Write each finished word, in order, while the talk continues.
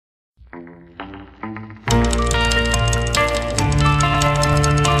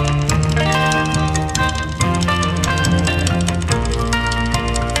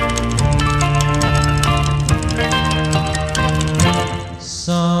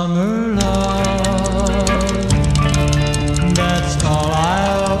summer love. That's all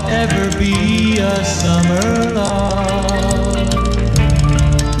I'll ever be, a summer love.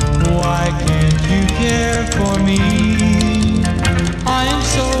 Why can't you care for me? I am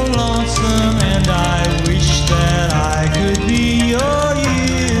so lonesome and I wish that I could be your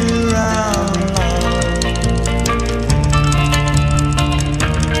year-round love.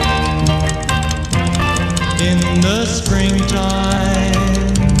 In the springtime,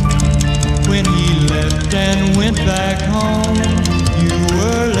 when he left and went back